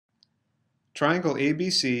triangle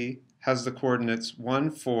ABC has the coordinates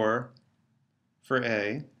 1, 4 for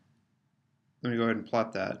A. Let me go ahead and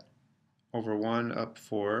plot that. Over 1 up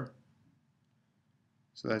 4.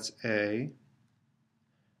 So that's A.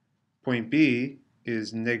 Point B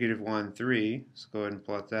is -1, 3. So go ahead and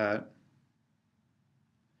plot that.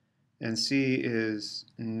 And C is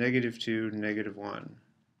 -2, -1.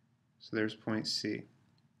 So there's point C.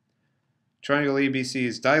 Triangle ABC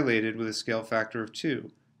is dilated with a scale factor of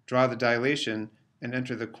 2. Draw the dilation and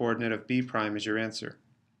enter the coordinate of B' as your answer.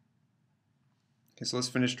 Okay, so let's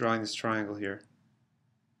finish drawing this triangle here.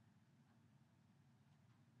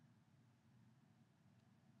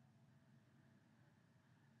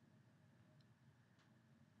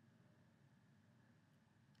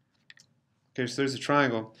 Okay, so there's a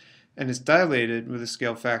triangle, and it's dilated with a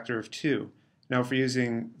scale factor of 2. Now, if we're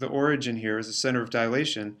using the origin here as the center of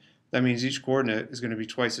dilation, that means each coordinate is going to be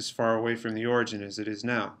twice as far away from the origin as it is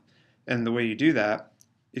now. And the way you do that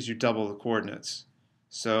is you double the coordinates.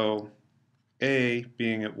 So A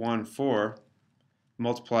being at 1, 4,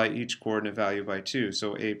 multiply each coordinate value by 2.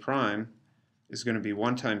 So A prime is going to be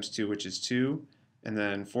 1 times 2, which is 2, and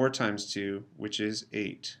then 4 times 2, which is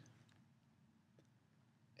 8.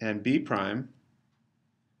 And B prime,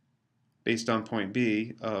 based on point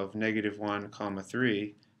B of -1,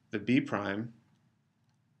 3, the B prime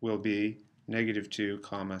will be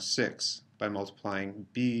 -2, 6 by multiplying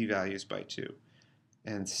B values by 2.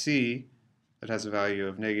 And C, that has a value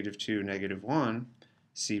of -2, -1,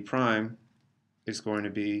 C prime is going to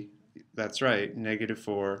be, that's right,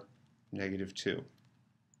 -4, -2.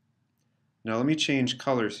 Now let me change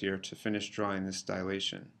colors here to finish drawing this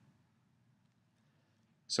dilation.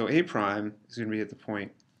 So A prime is going to be at the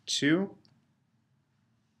point 2,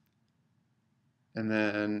 and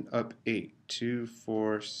then up 8, 2,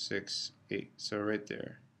 4, 6, 8. So right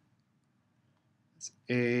there. That's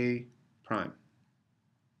A prime.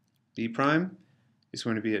 B prime is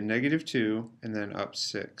going to be at -2 and then up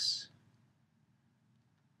 6.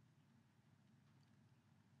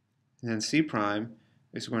 And then C prime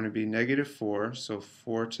is going to be -4, so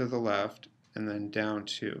 4 to the left, and then down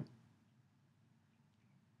 2.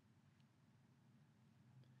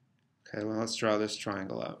 Okay, well, let's draw this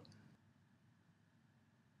triangle out.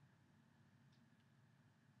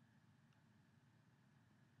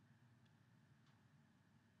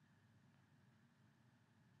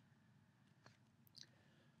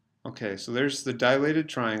 Okay, so there's the dilated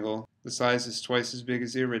triangle. The size is twice as big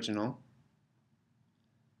as the original.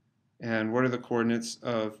 And what are the coordinates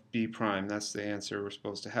of B prime? That's the answer we're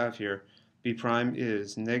supposed to have here. B prime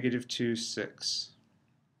is -2, 6.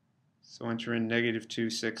 So enter in -2,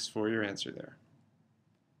 6 for your answer there.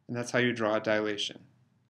 And that's how you draw a dilation.